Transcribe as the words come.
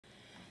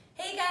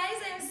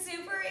guys, I'm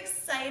super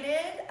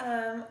excited.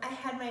 I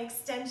had my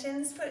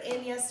extensions put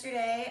in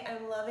yesterday.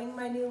 I'm loving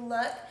my new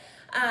look.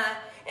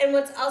 And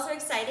what's also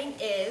exciting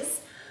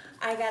is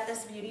I got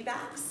this beauty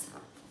box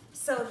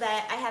so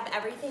that I have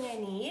everything I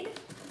need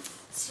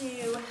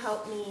to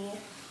help me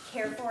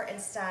care for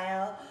and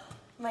style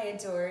my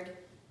adored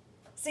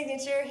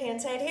signature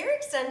hand-tied hair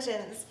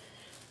extensions.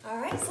 All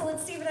right, so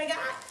let's see what I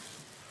got.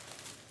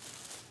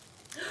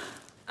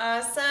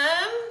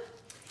 Awesome.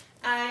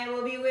 I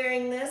will be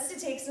wearing this to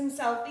take some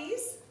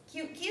selfies.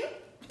 Cute, cute,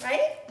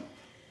 right?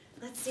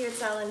 Let's see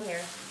what's all in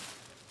here.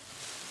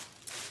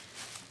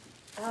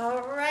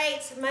 All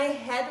right, my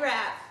head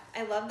wrap.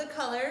 I love the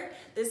color.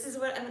 This is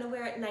what I'm gonna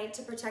wear at night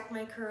to protect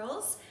my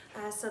curls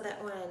so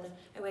that when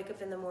I wake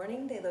up in the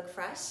morning, they look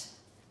fresh,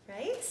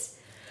 right?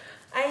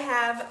 I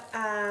have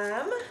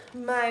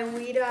my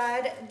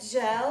Ouidad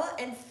Gel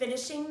and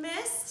Finishing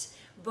Mist,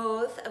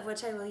 both of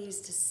which I will use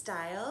to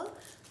style.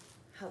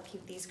 Help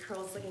keep these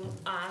curls looking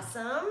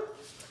awesome.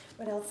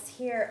 What else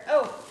here?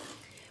 Oh,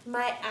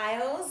 my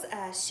Isles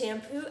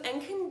shampoo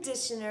and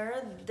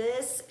conditioner.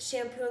 This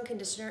shampoo and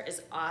conditioner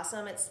is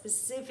awesome. It's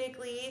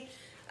specifically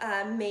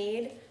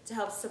made to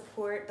help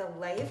support the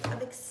life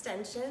of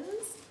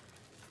extensions.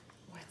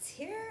 What's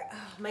here?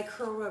 Oh, my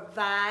Curl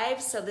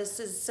Revive. So this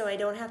is so I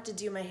don't have to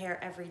do my hair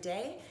every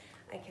day.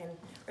 I can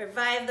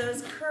revive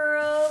those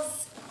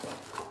curls.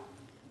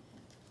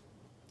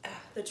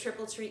 The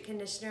Triple Treat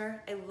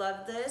Conditioner. I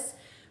love this.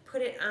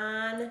 Put it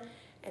on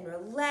and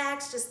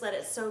relax. Just let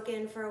it soak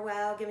in for a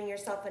while, giving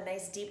yourself a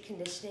nice deep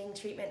conditioning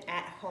treatment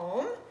at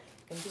home.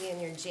 You can be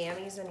in your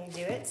jammies when you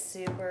do it.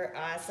 Super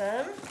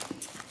awesome.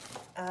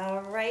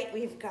 All right,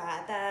 we've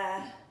got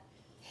the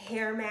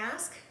hair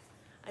mask.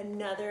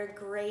 Another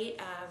great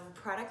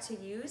product to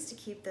use to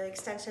keep the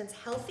extensions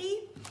healthy.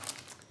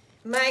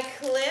 My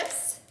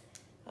clips.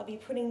 I'll be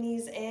putting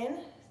these in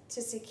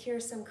to secure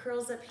some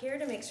curls up here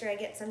to make sure I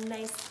get some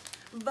nice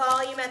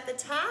volume at the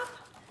top.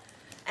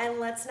 And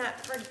let's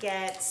not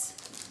forget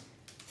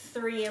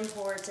 3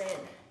 important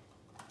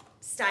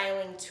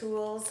styling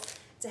tools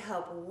to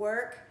help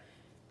work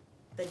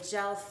the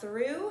gel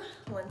through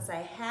once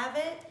I have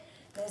it.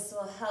 This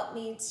will help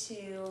me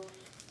to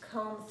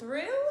comb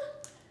through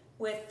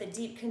with the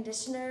deep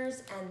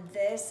conditioners, and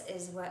this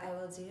is what I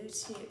will do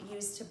to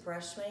use to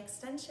brush my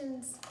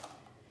extensions.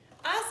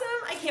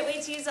 Awesome, I can't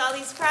wait to use all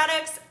these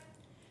products.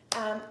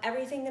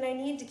 Everything that I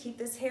need to keep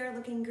this hair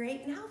looking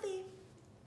great and healthy.